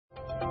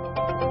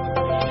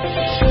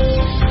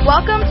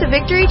Welcome to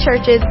Victory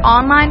Church's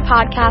online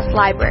podcast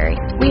library.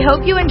 We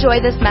hope you enjoy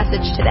this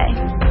message today.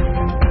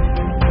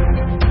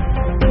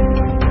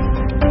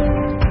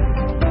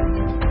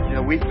 You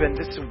know,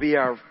 this will be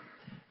our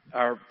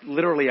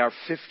literally our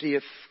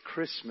 50th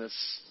Christmas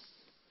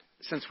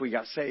since we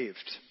got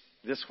saved,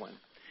 this one.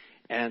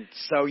 And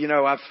so, you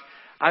know,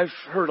 I've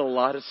heard a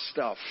lot of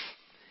stuff.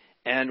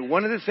 And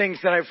one of the things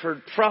that I've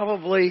heard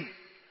probably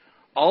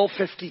all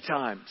 50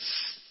 times,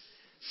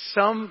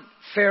 some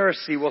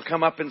Pharisee will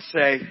come up and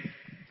say,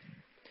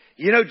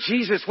 you know,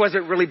 Jesus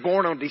wasn't really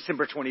born on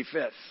December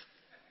 25th.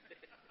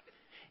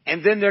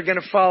 And then they're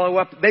going to follow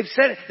up. They've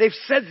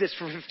said this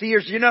for 50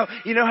 years. You know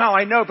how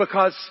I know?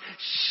 Because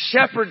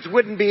shepherds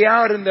wouldn't be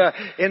out in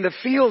the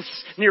fields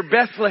near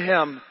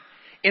Bethlehem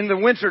in the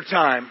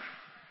wintertime.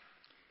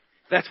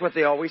 That's what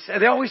they always say.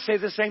 They always say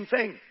the same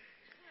thing.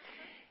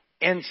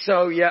 And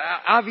so, yeah,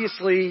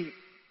 obviously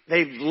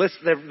they're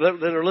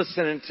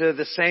listening to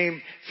the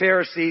same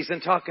Pharisees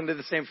and talking to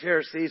the same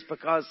Pharisees,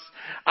 because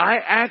I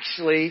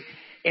actually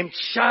am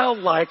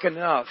childlike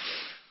enough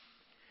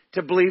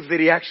to believe that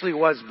he actually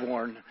was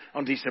born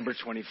on December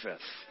 25th.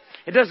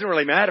 It doesn't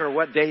really matter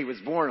what day he was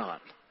born on.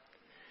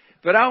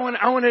 But I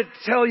want to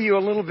tell you a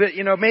little bit,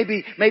 you know,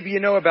 maybe you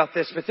know about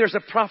this, but there's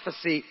a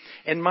prophecy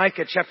in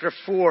Micah chapter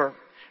 4,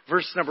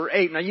 verse number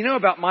 8. Now, you know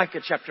about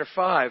Micah chapter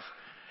 5.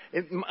 I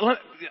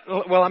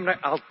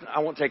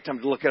won't take time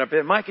to look it up.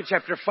 In Micah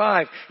chapter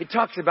 5, it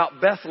talks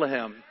about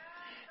Bethlehem.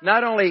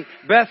 Not only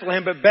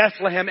Bethlehem, but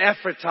Bethlehem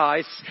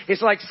Ephratah.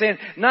 It's like saying,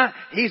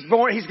 he's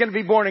going to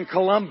be born in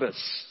Columbus.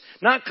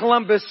 Not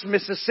Columbus,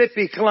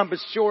 Mississippi,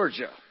 Columbus,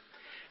 Georgia.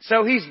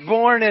 So he's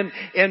born in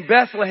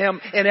Bethlehem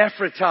in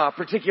Ephratah, a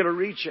particular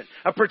region,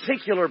 a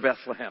particular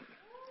Bethlehem.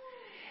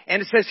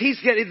 And it says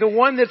the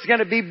one that's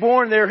going to be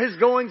born there, his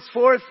goings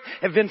forth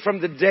have been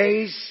from the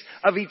days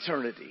of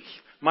eternity.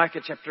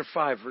 Micah chapter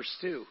 5, verse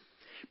 2.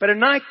 But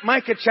in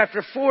Micah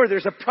chapter 4,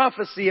 there's a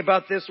prophecy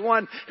about this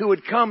one who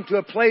would come to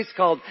a place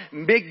called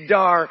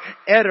Migdal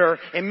Eder.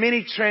 In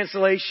many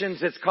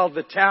translations, it's called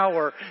the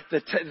Tower,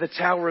 the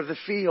Tower of the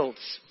Fields.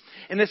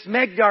 And this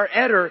Migdal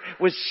Eder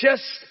was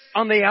just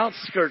on the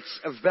outskirts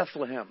of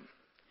Bethlehem.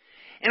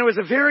 And it was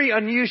a very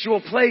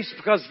unusual place,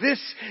 because this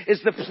is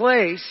the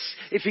place,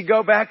 if you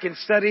go back and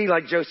study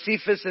like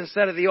Josephus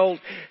instead of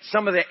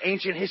some of the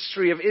ancient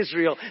history of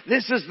Israel,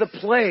 this is the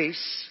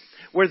place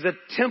where the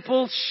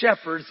temple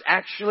shepherds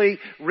actually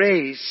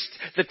raised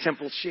the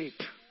temple sheep.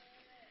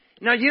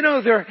 Now, you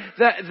know,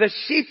 the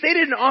sheep, they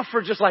didn't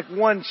offer just like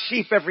one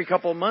sheep every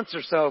couple of months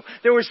or so.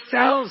 There was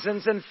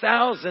thousands and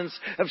thousands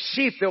of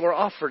sheep that were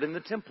offered in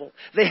the temple.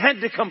 They had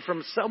to come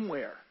from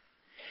somewhere.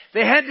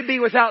 They had to be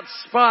without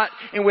spot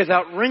and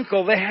without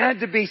wrinkle. They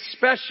had to be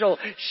special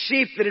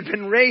sheep that had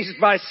been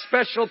raised by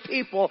special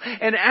people.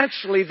 And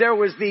actually, there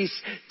was these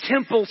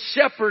temple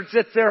shepherds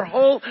that their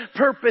whole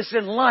purpose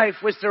in life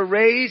was to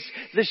raise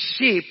the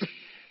sheep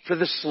for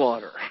the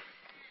slaughter.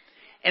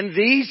 And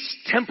these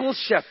temple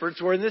shepherds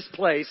were in this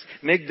place,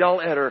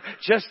 Migdal Eder,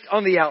 just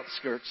on the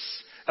outskirts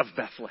of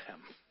Bethlehem.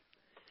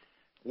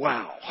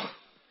 Wow.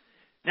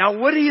 Now,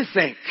 what do you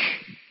think?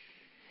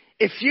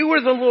 If you were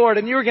the Lord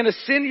and you were going to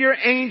send your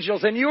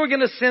angels and you were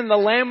going to send the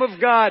Lamb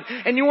of God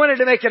and you wanted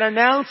to make an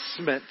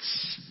announcement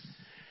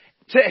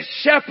to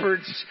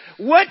shepherds,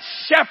 what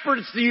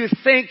shepherds do you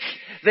think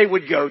they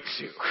would go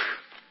to?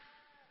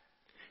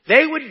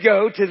 They would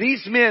go to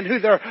these men who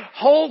their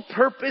whole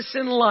purpose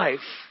in life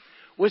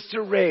was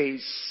to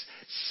raise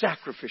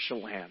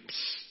sacrificial lambs.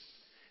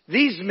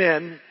 These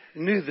men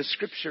knew the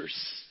scriptures.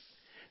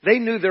 They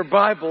knew their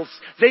Bibles.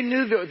 They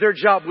knew their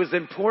job was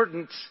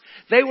important.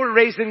 They were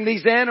raising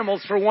these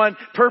animals for one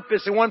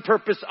purpose and one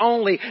purpose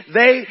only.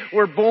 They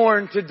were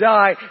born to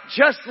die.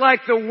 Just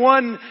like the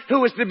one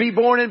who was to be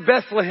born in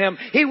Bethlehem.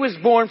 He was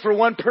born for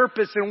one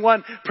purpose and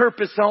one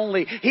purpose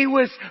only. He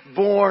was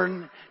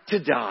born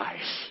to die.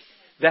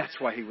 That's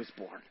why he was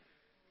born.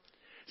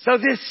 So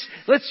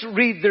let's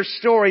read their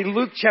story.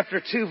 Luke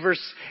chapter 2,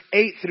 verse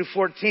 8 through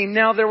 14.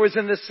 Now there was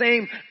in the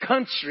same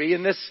country,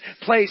 in this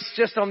place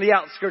just on the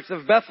outskirts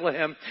of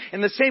Bethlehem, in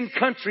the same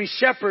country,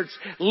 shepherds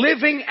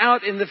living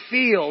out in the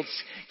fields,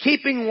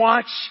 keeping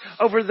watch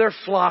over their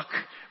flock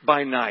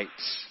by night.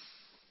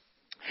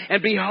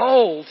 And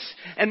behold,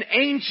 an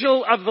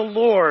angel of the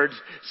Lord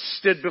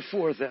stood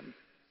before them.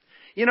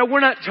 You know, we're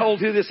not told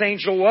who this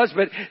angel was,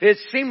 but it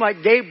seemed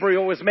like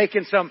Gabriel was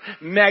making some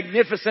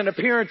magnificent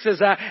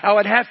appearances. I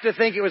would have to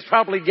think it was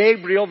probably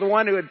Gabriel, the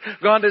one who had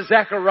gone to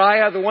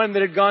Zechariah, the one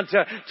that had gone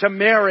to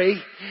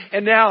Mary.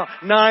 And now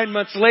 9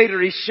 months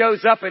later, he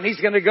shows up and he's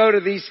going to go to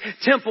these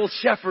temple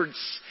shepherds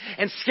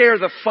and scare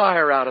the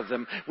fire out of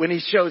them when he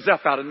shows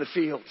up out in the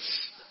fields.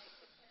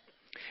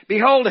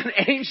 Behold, an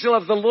angel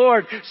of the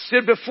Lord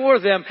stood before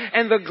them,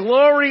 and the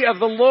glory of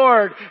the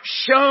Lord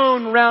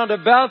shone round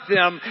about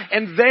them,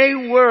 and they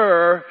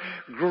were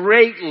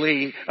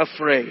greatly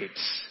afraid.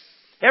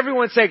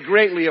 Everyone say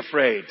greatly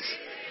afraid.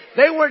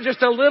 They weren't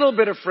just a little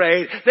bit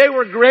afraid. They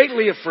were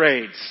greatly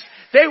afraid.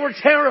 They were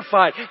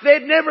terrified.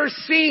 They'd never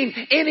seen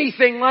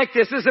anything like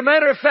this. As a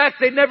matter of fact,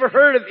 they'd never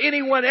heard of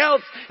anyone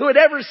else who had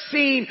ever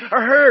seen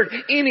or heard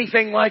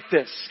anything like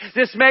this.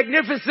 This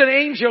magnificent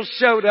angel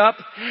showed up,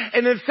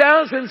 and then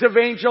thousands of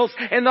angels,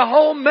 and the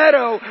whole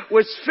meadow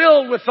was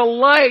filled with the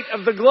light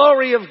of the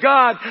glory of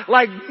God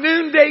like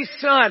noonday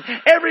sun.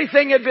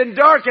 Everything had been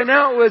dark, and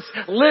now it was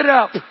lit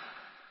up.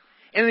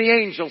 And the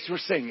angels were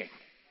singing.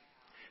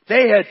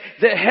 The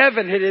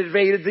heaven had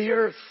invaded the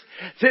earth.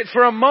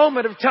 For a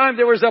moment of time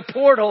there was a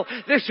portal.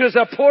 This was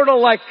a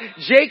portal like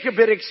Jacob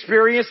had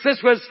experienced.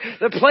 This was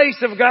the place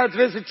of God's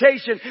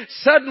visitation.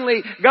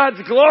 Suddenly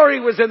God's glory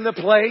was in the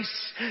place.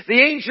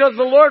 The angel of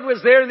the Lord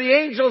was there. The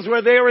angels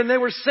were there, and they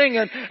were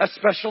singing a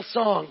special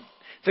song.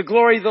 The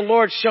glory of the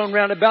Lord shone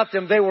round about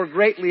them. They were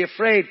greatly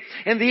afraid.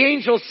 And the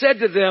angel said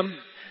to them,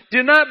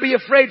 "Do not be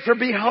afraid, for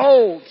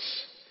behold,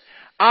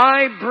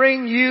 I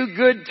bring you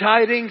good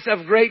tidings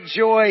of great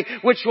joy,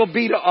 which will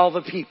be to all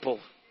the people.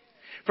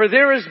 For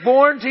there is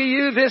born to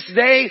you this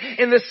day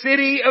in the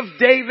city of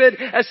David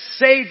a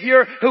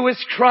Savior who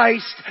is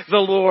Christ the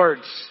Lord.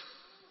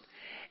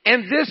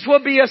 And this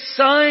will be a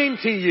sign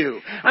to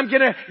you." I'm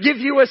going to give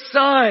you a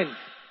sign.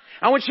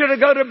 I want you to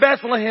go to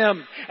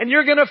Bethlehem, and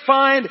you're going to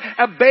find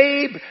a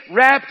babe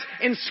wrapped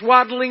in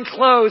swaddling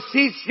clothes.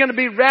 He's going to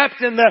be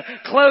wrapped in the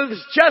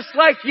clothes just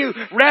like you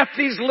wrap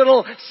these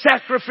little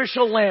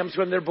sacrificial lambs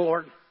when they're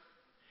born.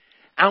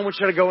 I want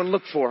you to go and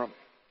look for them.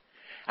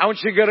 I want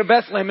you to go to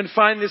Bethlehem and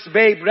find this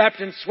babe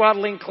wrapped in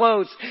swaddling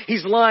clothes.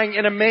 He's lying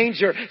in a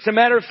manger. As a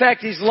matter of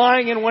fact, he's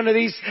lying in one of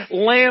these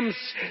lambs'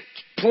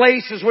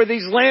 places where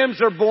these lambs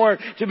are born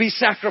to be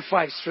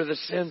sacrificed for the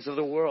sins of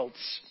the world.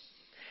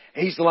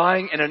 He's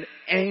lying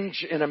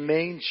in a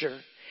manger.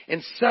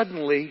 And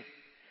suddenly,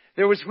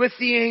 there was with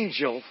the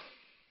angel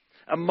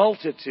a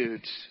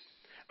multitude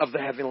of the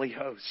heavenly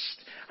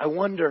host. I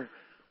wonder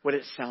what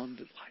it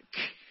sounded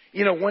like.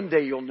 You know, one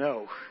day you'll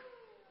know.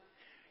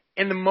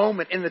 In the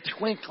moment, in the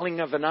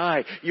twinkling of an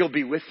eye, you'll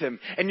be with him.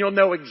 And you'll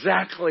know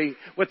exactly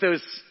what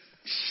those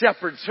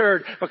shepherds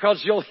heard,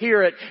 because you'll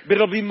hear it, but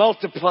it'll be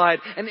multiplied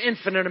an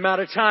infinite amount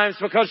of times,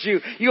 because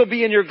you'll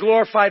be in your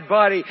glorified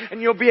body,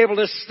 and you'll be able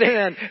to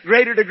stand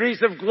greater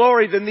degrees of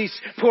glory than these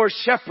poor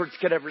shepherds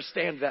could ever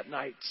stand that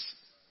night.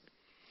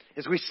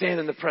 As we stand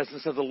in the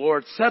presence of the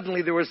Lord,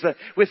 suddenly there was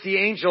with the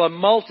angel a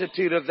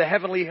multitude of the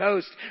heavenly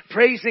host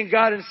praising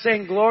God and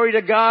saying, "Glory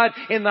to God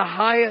in the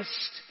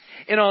highest,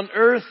 and on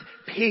earth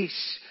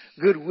peace,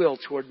 goodwill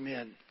toward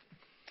men."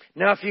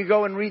 Now, if you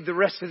go and read the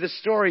rest of the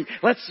story,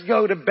 let's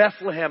go to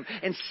Bethlehem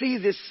and see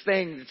this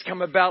thing that's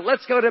come about.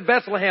 Let's go to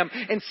Bethlehem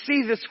and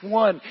see this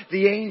one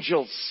the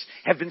angels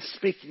have been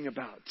speaking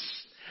about.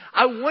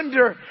 I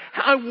wonder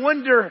how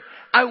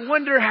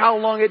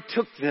long it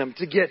took them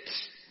to get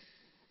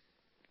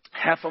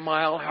half a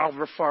mile,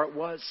 however far it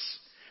was,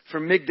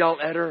 from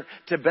Migdal Eder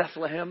to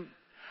Bethlehem.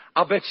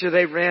 I'll bet you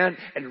they ran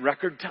in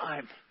record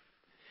time.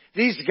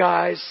 These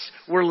guys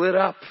were lit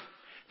up.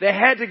 They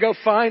had to go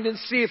find and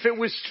see if it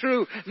was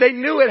true. They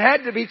knew it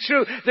had to be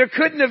true. There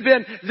couldn't have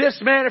been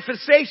this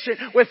manifestation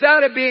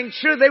without it being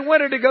true. They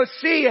wanted to go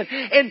see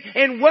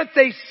and what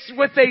they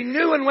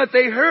knew and what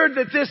they heard,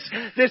 that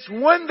this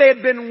one they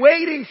had been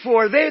waiting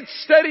for. They had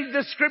studied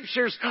the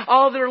scriptures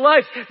all their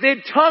life. They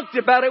had talked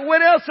about it.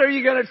 What else are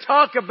you going to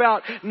talk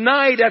about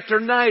night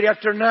after night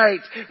after night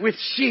with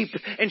sheep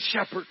and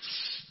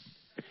shepherds?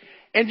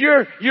 And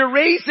you're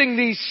raising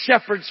these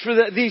shepherds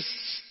these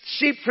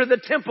sheep for the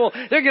temple.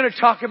 They're going to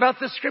talk about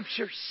the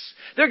scriptures.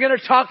 They're going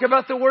to talk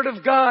about the Word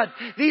of God.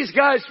 These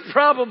guys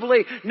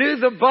probably knew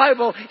the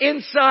Bible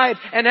inside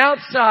and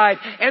outside.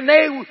 And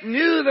they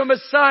knew the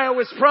Messiah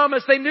was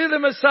promised. They knew the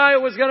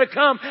Messiah was going to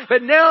come.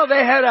 But now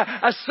they had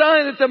a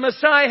sign that the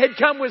Messiah had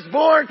come, was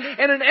born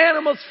in an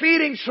animal's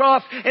feeding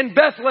trough in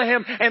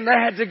Bethlehem. And they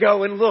had to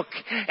go and look.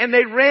 And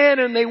they ran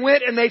and they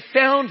went and they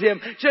found him,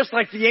 just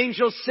like the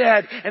angel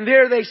said. And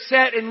there they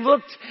sat and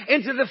looked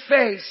into the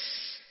face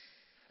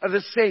of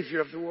the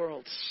Savior of the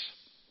world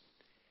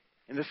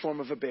in the form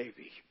of a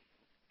baby.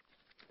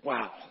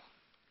 Wow.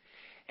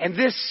 And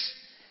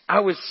I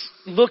was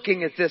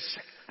looking at this.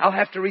 I'll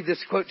have to read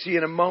this quote to you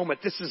in a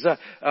moment. This is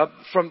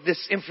from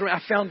this information.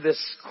 I found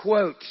this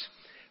quote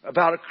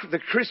about the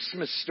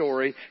Christmas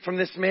story from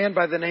this man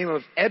by the name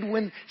of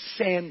Edwin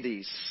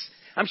Sandys.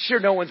 I'm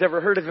sure no one's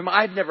ever heard of him.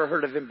 I'd never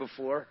heard of him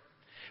before.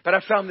 But I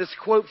found this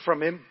quote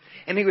from him,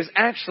 and he was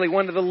actually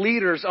one of the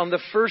leaders on the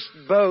first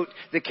boat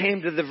that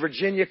came to the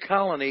Virginia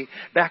colony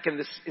back in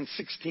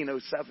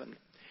 1607.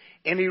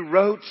 And he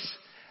wrote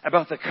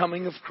about the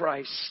coming of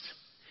Christ.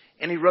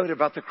 And he wrote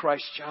about the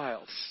Christ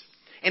child.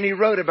 And he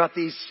wrote about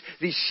these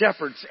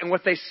shepherds and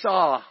what they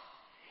saw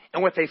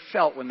and what they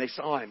felt when they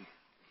saw him.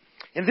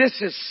 And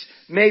this is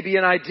maybe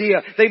an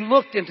idea. They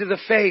looked into the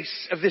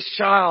face of this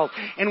child,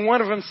 and one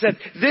of them said,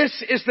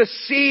 "This is the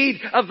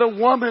seed of the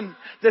woman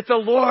that the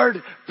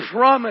Lord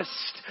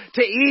promised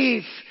to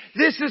Eve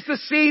This is the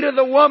seed of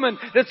the woman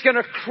that's going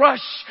to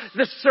crush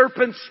the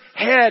serpent's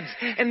head.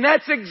 And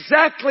that's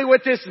exactly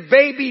what this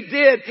baby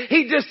did.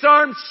 He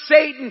disarmed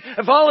Satan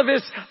of all of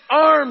his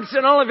arms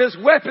and all of his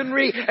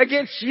weaponry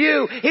against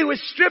you. He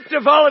was stripped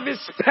of all of his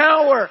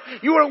power.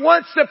 You were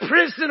once the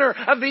prisoner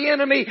of the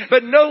enemy,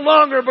 but no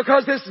longer,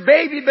 because this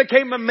baby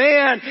became a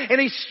man, and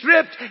he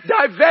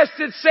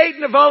divested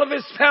Satan of all of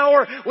his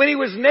power when he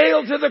was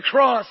nailed to the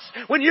cross,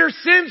 when your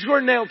sins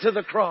were nailed to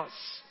the cross.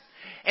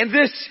 And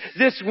this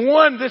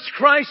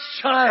Christ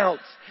child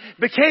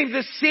became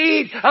the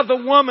seed of the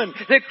woman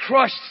that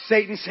crushed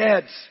Satan's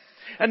heads.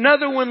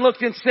 Another one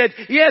looked and said,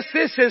 yes,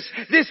 this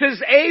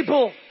is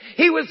Abel.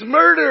 He was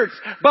murdered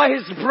by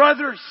his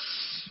brothers.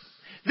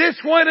 This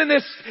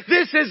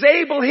is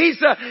Abel.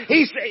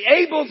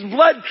 Abel's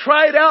blood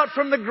cried out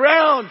from the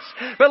ground.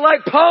 But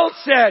like Paul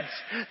said,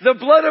 the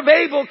blood of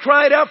Abel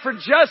cried out for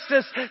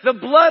justice. The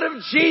blood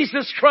of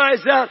Jesus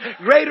cries out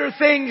greater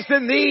things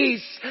than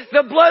these.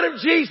 The blood of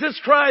Jesus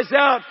cries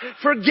out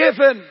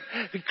forgiven.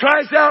 It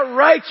cries out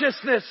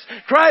righteousness.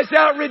 Cries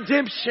out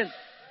redemption.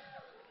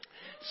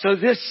 So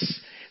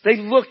they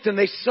looked and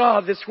they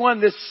saw this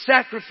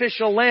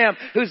sacrificial lamb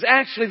who's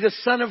actually the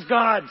Son of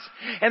God.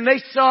 And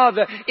they saw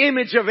the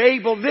image of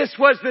Abel. This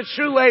was the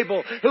true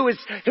Abel who was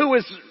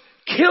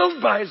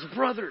killed by his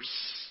brothers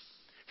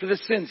for the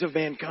sins of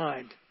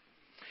mankind.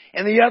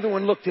 And the other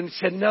one looked and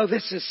said, no,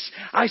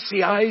 I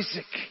see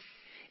Isaac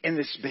in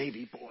this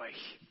baby boy.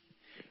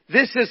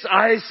 This is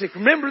Isaac.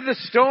 Remember the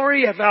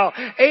story of how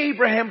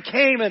Abraham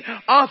came and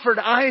offered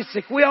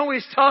Isaac. We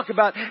always talk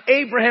about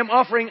Abraham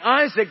offering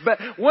Isaac, but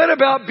what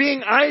about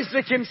being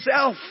Isaac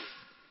himself?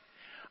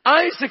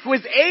 Isaac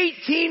was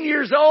 18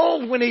 years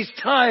old when he's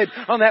tied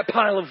on that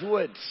pile of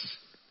wood.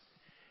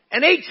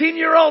 An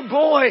 18-year-old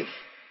boy.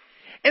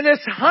 And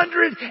this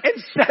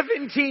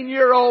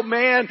 117-year-old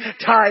man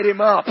tied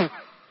him up.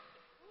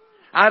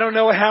 I don't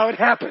know how it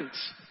happened,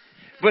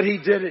 but he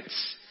did it.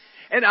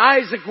 And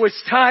Isaac was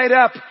tied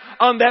up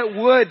on that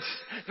wood.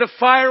 The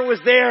fire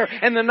was there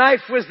and the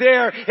knife was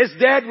there. His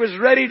dad was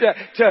ready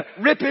to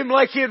rip him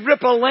like he'd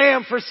rip a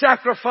lamb for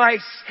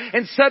sacrifice.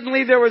 And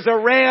suddenly there was a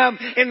ram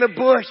in the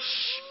bush.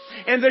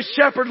 And the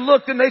shepherd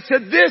looked and they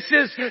said, this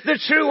is the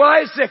true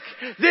Isaac.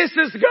 This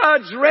is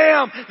God's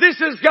ram. This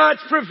is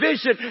God's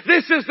provision.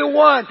 This is the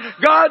one.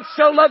 God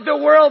so loved the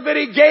world that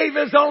He gave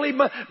His only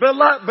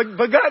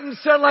begotten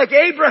Son, like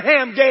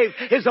Abraham gave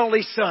His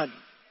only son.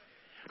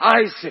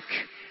 Isaac.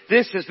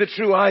 This is the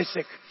true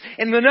Isaac.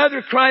 And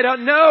another cried out,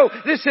 no,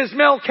 this is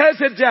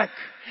Melchizedek.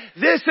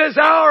 This is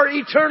our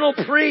eternal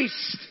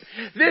priest.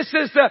 This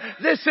is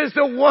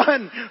the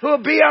one who will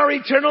be our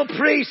eternal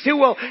priest, who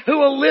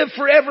will live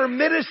forever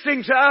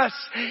ministering to us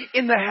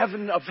in the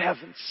heaven of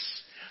heavens.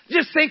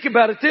 Just think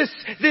about it.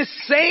 This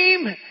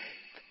same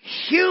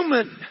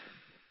human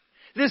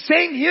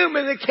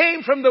that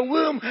came from the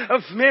womb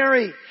of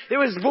Mary, that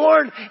was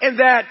born in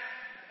that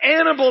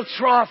animal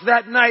trough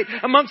that night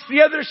amongst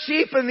the other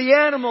sheep and the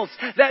animals.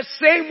 That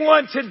same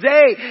one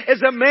today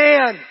is a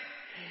man.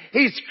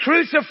 He's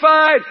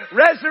crucified,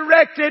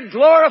 resurrected,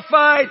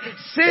 glorified,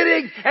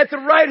 sitting at the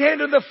right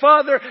hand of the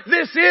Father.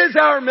 This is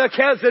our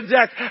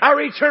Melchizedek,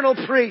 our eternal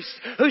priest,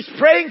 who's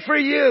praying for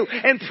you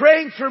and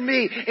praying for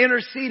me,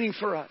 interceding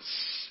for us.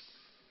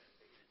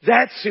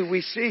 That's who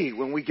we see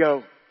when we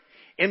go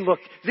and look.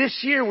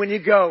 This year when you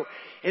go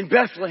in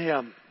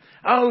Bethlehem,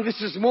 oh,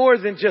 this is more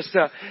than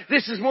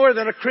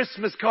a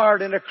Christmas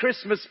card and a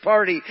Christmas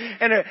party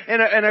and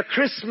a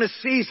Christmas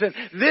season.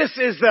 This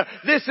is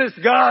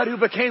God who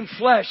became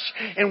flesh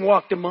and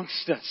walked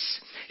amongst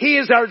us. He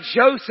is our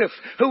Joseph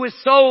who was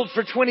sold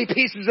for 20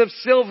 pieces of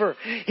silver.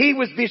 He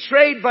was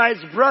betrayed by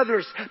his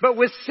brothers, but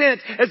was sent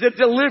as a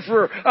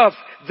deliverer of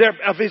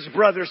his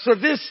brothers. So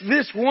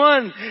this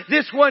one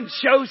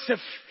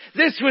Joseph,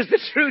 this was the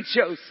true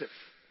Joseph.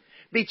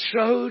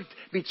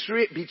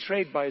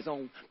 Betrayed by his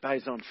own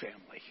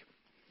family.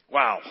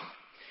 Wow.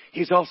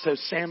 He's also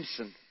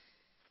Samson.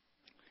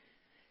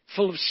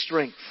 Full of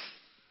strength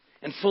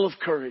and full of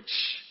courage.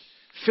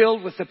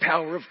 Filled with the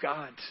power of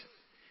God.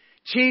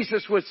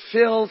 Jesus was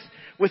filled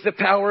with the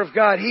power of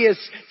God. He is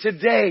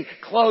today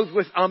clothed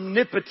with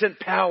omnipotent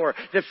power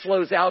that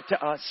flows out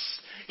to us.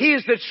 He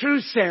is the true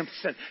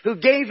Samson who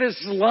gave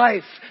his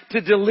life to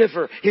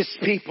deliver his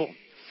people.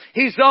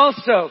 He's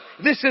also,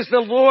 this is the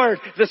Lord,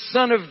 the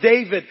Son of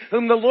David,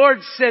 whom the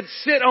Lord said,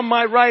 sit on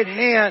my right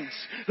hand,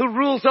 who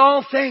rules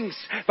all things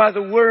by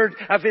the word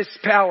of His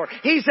power.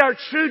 He's our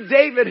true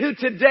David who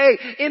today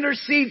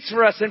intercedes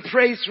for us and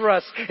prays for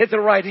us at the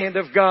right hand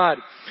of God.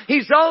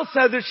 He's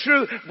also the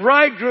true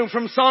bridegroom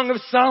from Song of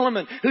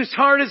Solomon, whose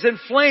heart is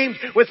inflamed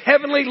with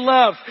heavenly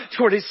love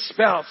toward his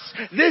spouse.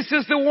 This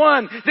is the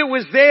one that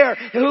was there,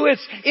 who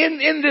is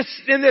in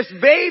this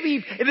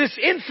baby, in this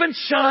infant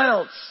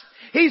child.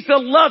 He's the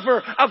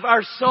lover of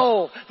our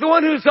soul, the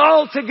one who's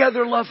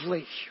altogether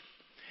lovely.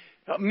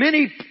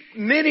 Many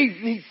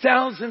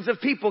thousands of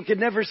people can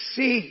never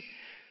see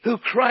who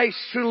Christ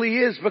truly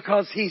is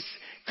because He's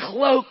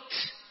cloaked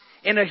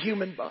in a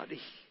human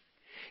body.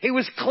 He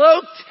was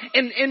cloaked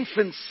in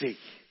infancy.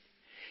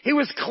 He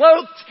was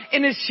cloaked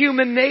in his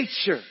human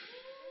nature.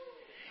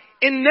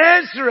 In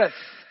Nazareth,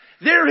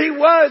 there he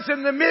was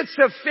in the midst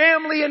of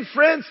family and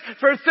friends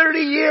for 30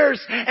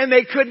 years, and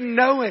they couldn't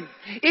know him.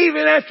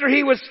 Even after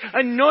he was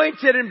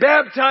anointed and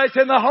baptized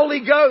in the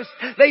Holy Ghost,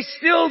 they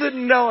still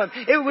didn't know him.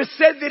 It was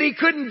said that he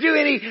couldn't do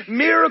any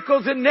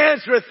miracles in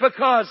Nazareth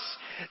because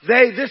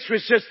this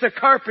was just the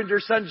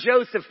carpenter's son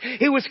Joseph.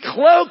 He was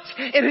cloaked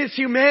in his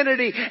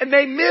humanity, and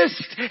they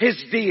missed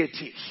his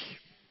deity.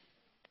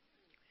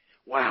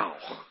 Wow.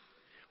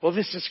 Well,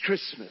 this is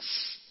Christmas.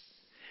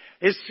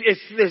 Is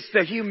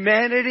the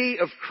humanity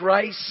of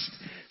Christ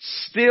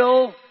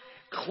still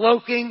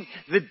cloaking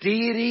the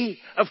deity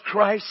of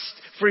Christ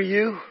for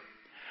you?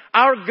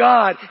 Our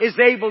God is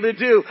able to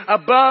do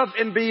above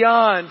and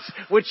beyond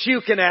what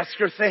you can ask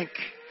or think.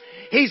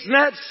 He's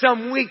not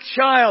some weak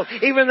child,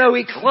 even though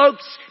he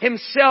cloaks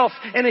himself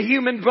in a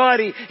human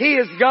body. He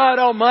is God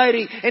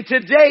Almighty. And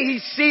today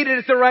he's seated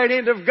at the right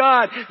hand of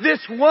God.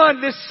 This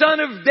son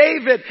of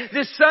David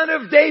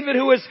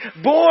who was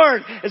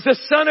born as the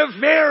son of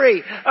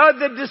Mary,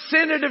 the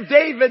descendant of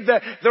David,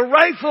 the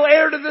rightful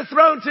heir to the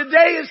throne,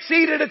 today is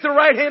seated at the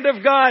right hand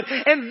of God.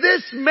 And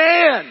this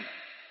man,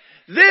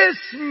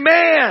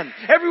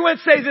 everyone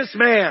say this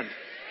man.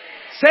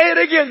 Say it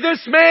again,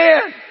 this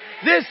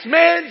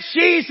man,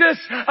 Jesus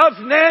of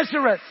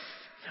Nazareth.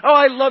 Oh,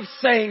 I love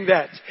saying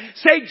that.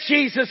 Say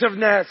Jesus of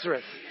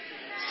Nazareth.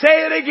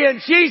 Say it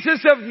again,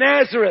 Jesus of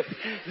Nazareth.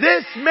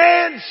 This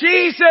man,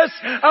 Jesus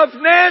of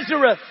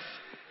Nazareth,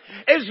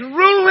 is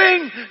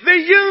ruling the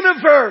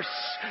universe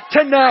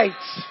tonight.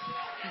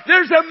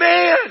 There's a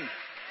man.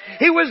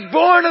 He was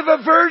born of a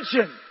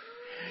virgin.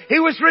 He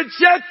was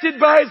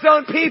rejected by his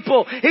own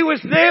people. He was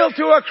nailed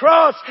to a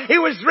cross. He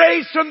was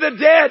raised from the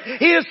dead.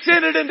 He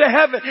ascended into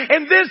heaven.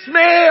 And this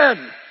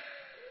man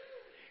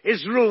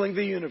is ruling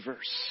the universe.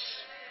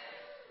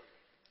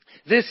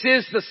 This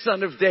is the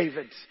Son of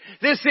David.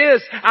 This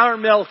is our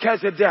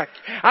Melchizedek.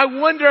 I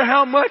wonder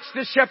how much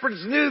the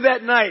shepherds knew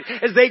that night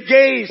as they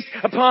gazed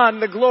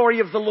upon the glory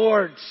of the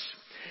Lord.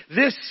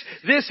 This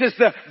is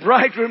the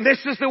bridegroom. This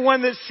is the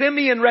one that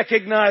Simeon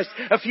recognized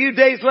a few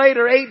days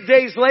later, 8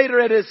 days later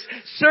at his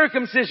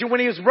circumcision when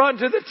he was brought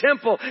into the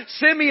temple.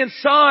 Simeon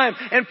saw him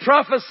and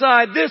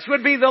prophesied this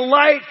would be the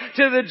light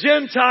to the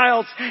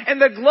Gentiles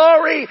and the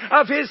glory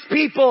of his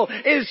people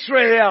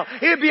Israel.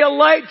 He would be a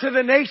light to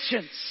the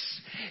nations.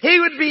 He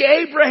would be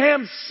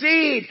Abraham's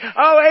seed.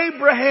 Oh,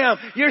 Abraham,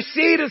 your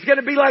seed is going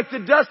to be like the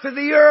dust of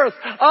the earth.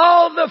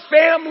 All the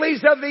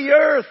families of the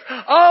earth.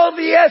 All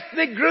the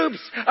ethnic groups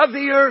of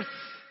the earth.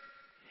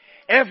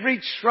 Every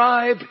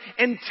tribe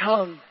and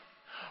tongue.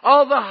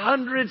 All the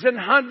hundreds and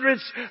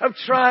hundreds of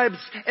tribes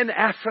in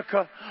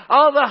Africa.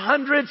 All the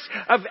hundreds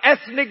of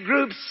ethnic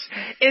groups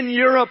in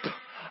Europe.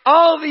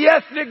 All the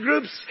ethnic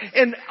groups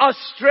in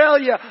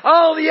Australia,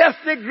 all the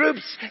ethnic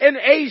groups in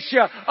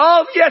Asia,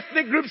 all the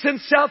ethnic groups in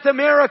South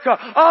America,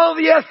 all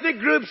the ethnic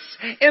groups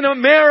in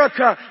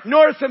America,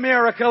 North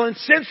America and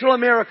Central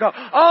America,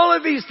 all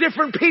of these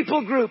different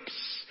people groups,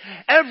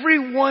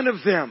 every one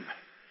of them,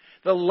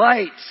 the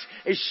light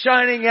is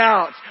shining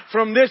out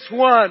from this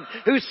one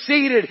who's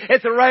seated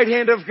at the right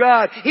hand of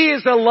God. He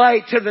is a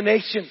light to the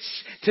nations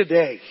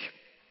today.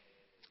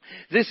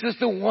 This is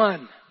the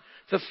one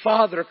the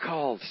Father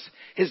calls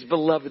His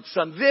beloved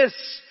Son. This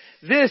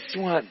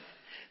one,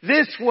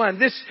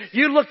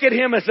 you look at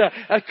him as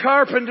a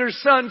carpenter's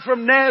son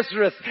from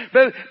Nazareth,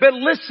 but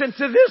listen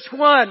to this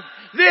one.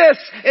 This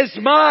is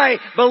my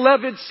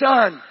beloved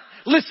Son.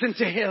 Listen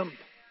to him.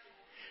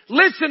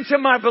 Listen to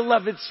my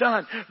beloved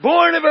Son.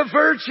 Born of a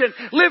virgin,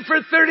 lived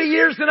for 30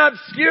 years in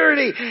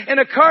obscurity in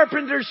a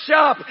carpenter's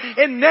shop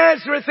in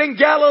Nazareth in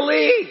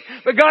Galilee.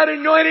 But God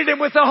anointed him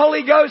with the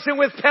Holy Ghost and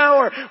with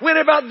power. Went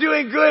about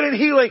doing good and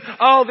healing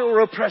all that were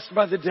oppressed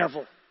by the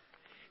devil.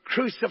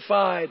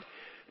 Crucified,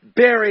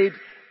 buried,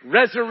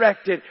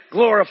 resurrected,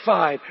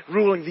 glorified,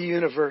 ruling the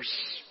universe.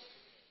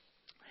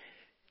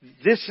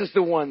 This is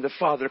the one the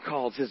Father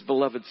calls His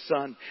beloved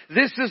Son.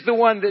 This is the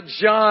one that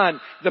John,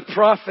 the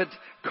prophet,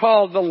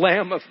 called the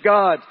Lamb of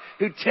God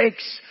who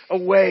takes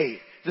away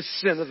the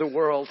sin of the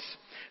world.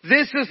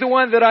 This is the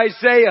one that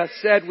Isaiah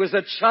said was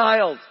a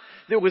child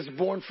that was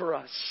born for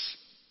us.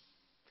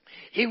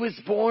 He was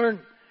born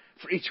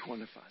for each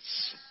one of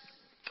us.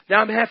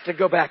 Now I'm going to have to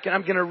go back and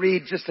I'm going to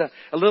read just a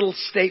little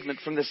statement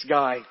from this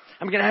guy.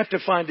 I'm going to have to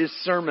find his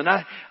sermon.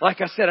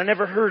 Like I said, I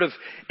never heard of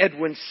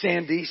Edwin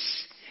Sandys.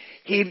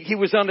 He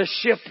was on a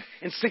ship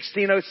in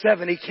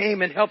 1607. He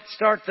came and helped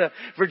start the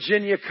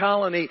Virginia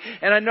colony.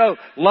 And I know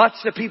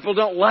lots of people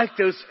don't like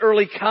those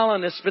early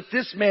colonists, but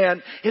this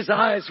man, his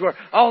eyes were,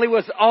 all he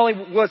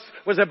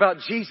was about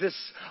Jesus.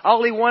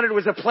 All he wanted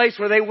was a place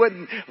where they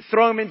wouldn't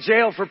throw him in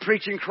jail for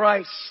preaching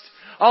Christ.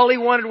 All he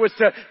wanted was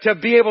to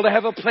be able to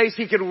have a place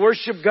he could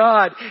worship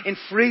God in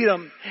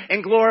freedom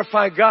and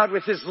glorify God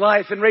with his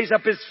life and raise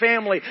up his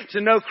family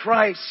to know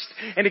Christ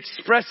and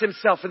express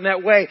himself in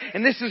that way.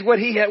 And this is what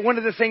he had, one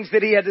of the things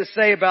that he had to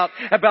say about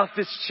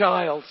this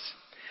child.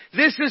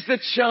 This is the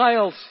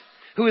child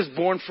who is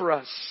born for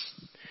us.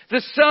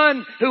 The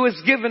Son who was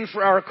given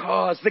for our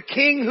cause. The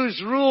King whose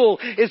rule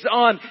is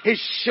on His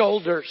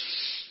shoulders.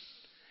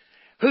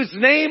 Whose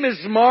name is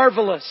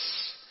marvelous.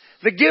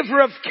 The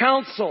giver of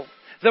counsel.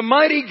 The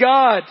mighty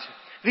God.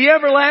 The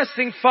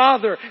everlasting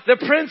Father, the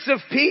Prince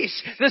of Peace,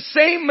 the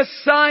same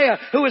Messiah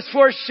who was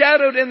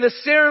foreshadowed in the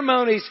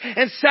ceremonies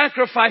and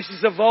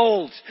sacrifices of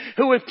old,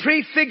 who was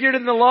prefigured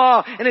in the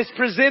law and is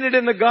presented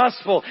in the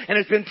gospel and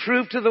has been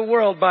proved to the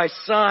world by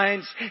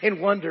signs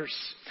and wonders.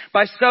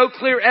 By so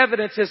clear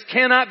evidence as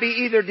cannot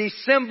be either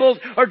dissembled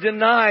or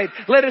denied.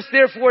 Let us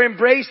therefore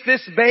embrace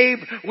this babe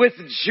with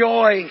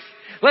joy.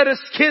 Let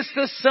us kiss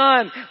the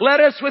Son. Let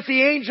us with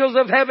the angels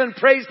of heaven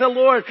praise the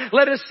Lord.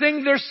 Let us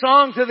sing their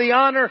song to the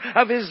honor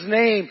of His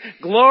name.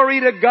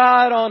 Glory to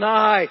God on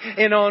high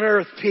and on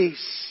earth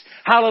peace.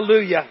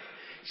 Hallelujah.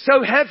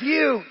 So have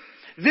you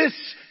this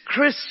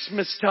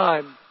Christmas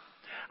time?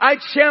 I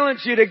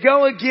challenge you to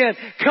go again.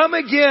 Come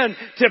again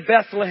to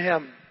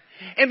Bethlehem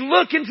and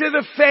look into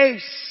the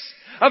face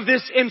of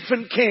this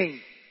infant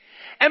King.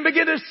 And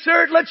begin to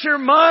search, let your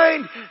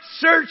mind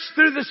search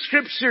through the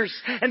Scriptures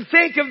and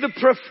think of the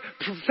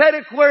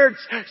prophetic words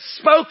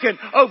spoken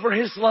over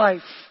His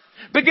life.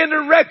 Begin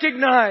to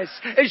recognize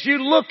as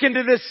you look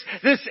into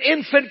this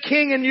infant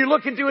King and you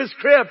look into His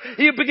crib,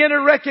 you begin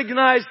to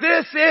recognize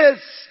this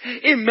is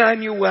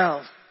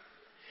Emmanuel.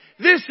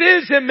 This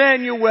is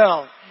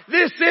Emmanuel.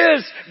 This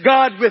is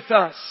God with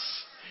us.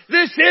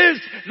 This is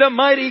the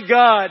mighty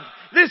God.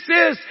 This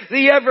is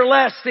the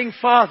everlasting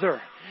Father.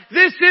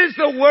 This is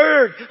the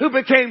Word who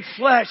became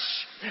flesh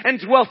and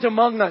dwelt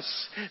among us.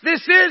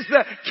 This is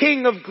the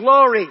King of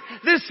glory.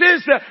 This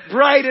is the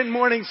bright and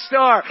morning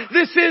star.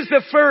 This is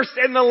the first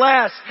and the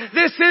last.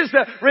 This is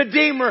the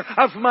Redeemer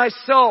of my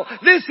soul.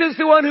 This is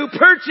the one who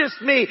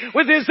purchased me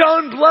with His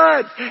own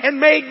blood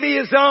and made me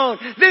His own.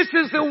 This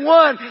is the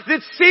one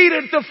that's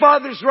seated at the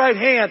Father's right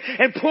hand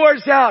and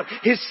pours out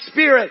His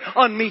Spirit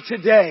on me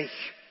today.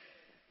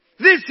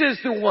 This is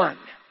the one.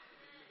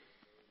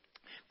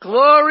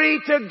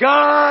 Glory to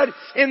God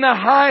in the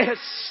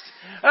highest.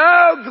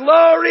 Oh,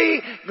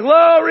 glory,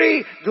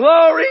 glory,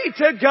 glory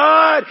to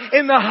God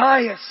in the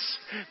highest.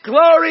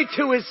 Glory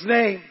to His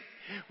name.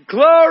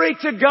 Glory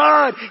to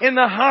God in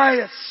the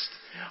highest.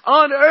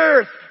 On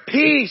earth,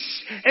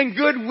 peace and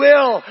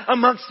goodwill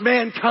amongst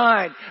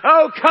mankind.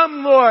 Oh,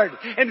 come, Lord,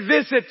 and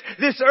visit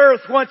this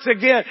earth once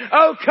again.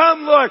 Oh,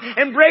 come, Lord,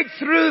 and break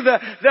through the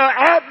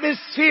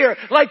atmosphere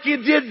like you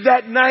did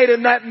that night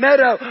in that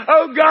meadow.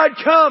 Oh, God,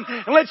 come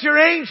and let your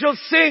angels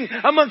sing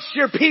amongst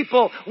your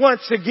people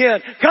once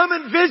again. Come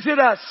and visit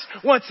us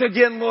once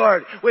again,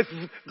 Lord, with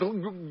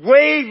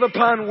wave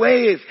upon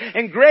wave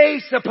and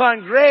grace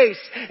upon grace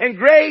and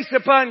grace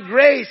upon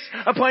grace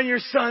upon your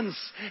sons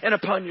and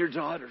upon your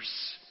daughters.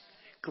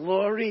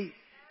 Glory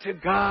to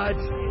God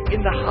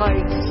in the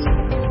heights.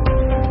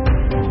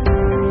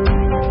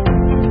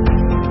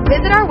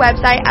 Visit our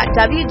website at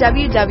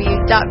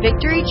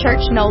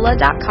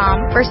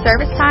www.victorychurchnola.com for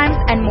service times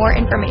and more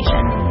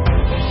information.